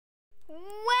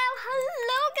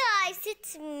guys,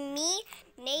 it's me,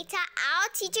 Nata. I'll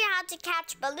teach you how to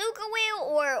catch beluga whale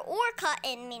or orca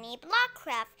in mini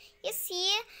blockcraft. You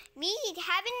see, we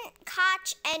haven't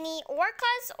caught any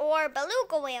orcas or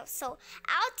beluga whales, so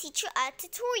I'll teach you a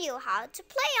tutorial how to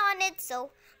play on it.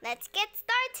 So let's get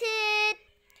started.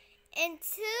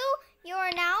 Until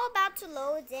you're now about to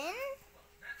load in,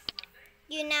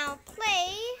 you now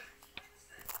play,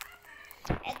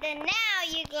 and then now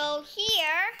you go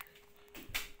here.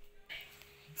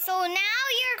 So now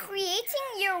you're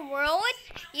creating your world,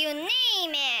 you name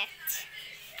it.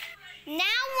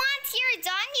 Now once you're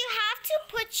done, you have to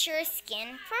put your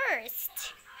skin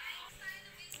first.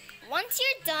 Once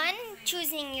you're done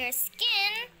choosing your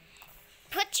skin,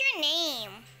 put your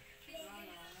name.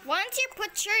 Once you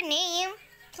put your name,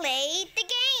 play the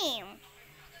game.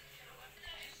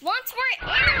 Once we're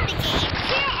in the game,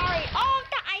 here are all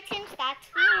the items that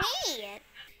we need.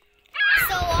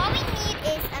 So all we need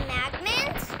is a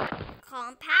magnet,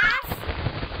 compass,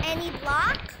 any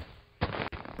block,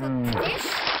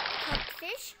 cooked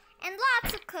fish, and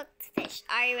lots of cooked fish.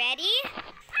 Are you ready?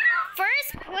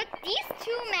 First, put these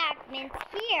two magnets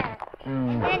here,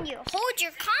 and then you hold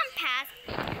your compass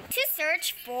to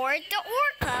search for the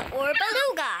orca or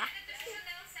beluga.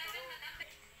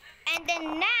 And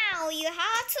then now you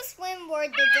have to swim where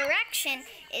the direction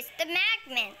is the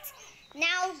magnet.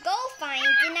 Now go find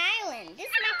an island. This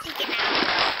might take an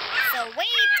hour. So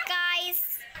wait,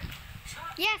 guys.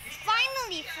 Yes,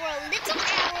 finally, for a little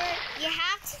hour, you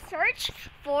have to search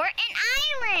for an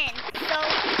island.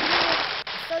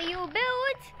 So you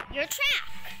build your trap.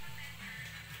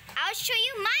 I'll show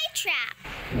you my trap.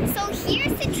 So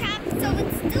here's the trap. So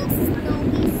it's still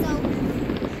snowy. So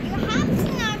you have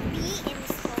to not be in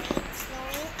the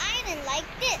snowing island like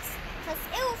this, because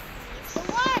it will freeze the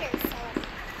water. So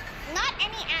not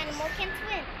any animal can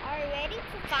swim. Are you ready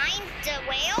to find the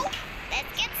whale?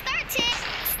 Let's get started.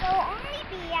 So only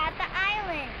be at the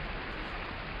island.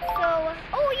 So,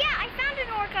 oh yeah, I found an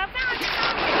orca. Found it.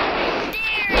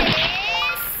 There it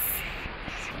is.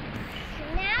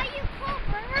 Now you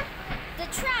cover the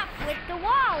trap with the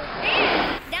wall.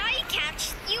 There. Now you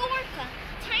catch the orca.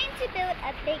 Time to build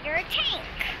a bigger tank.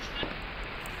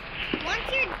 Once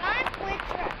you're done with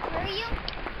your aquarium,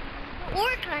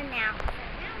 orca now.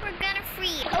 We're gonna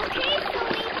freeze. Okay, so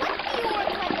we put the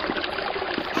orca in the tank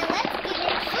and let's give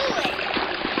it food.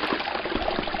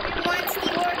 And once the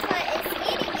orca is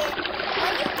eating it,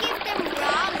 when you give them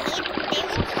raw meat, they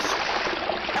will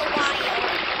eat a while.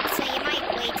 So you might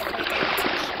wait for them to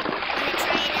eat. Wanna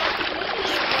try it out?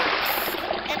 Maybe it works.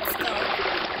 Let's go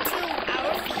to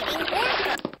our feeding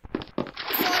orca.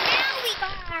 So now we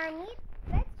got our meat.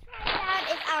 Let's try it out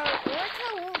if our orca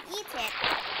will eat it.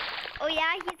 Oh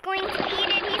yeah, he's going to eat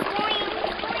it. He's going.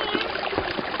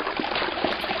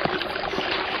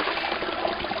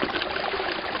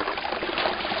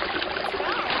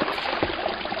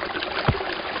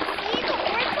 See, the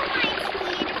orca might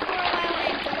eat for a while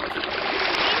and don't eat.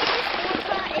 Maybe this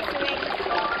orca is ready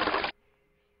for.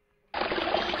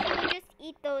 Maybe he will just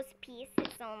eat those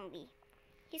pieces only.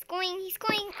 He's going.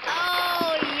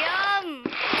 Oh, yum! Do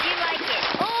you like it?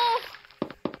 Oh!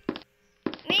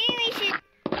 Maybe we should.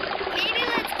 Maybe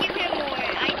let's give him more.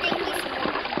 I think he's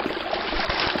more hungry.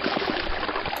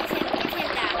 Give him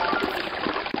that.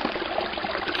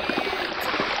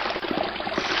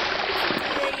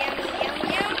 And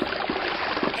yum.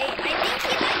 I think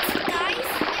he likes it, guys.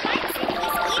 He likes it.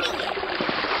 He's eating it.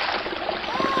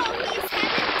 Oh, he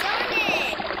hasn't done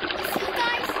it. You see,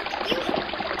 guys, if you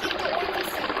give the orca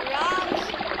some raw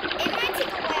meat, it might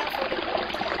take a while for the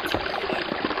orca to eat it.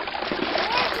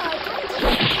 Orca, don't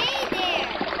just stay there.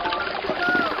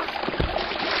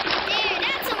 There,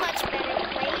 that's a much better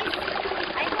place.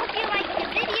 I hope you liked the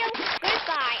video.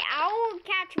 Goodbye. I will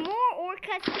catch more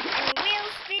orcas and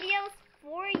whales videos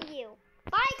for you.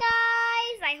 Bye,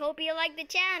 guys. I hope you like the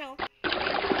channel. If you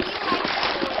like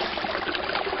the orca,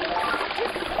 it's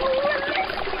just so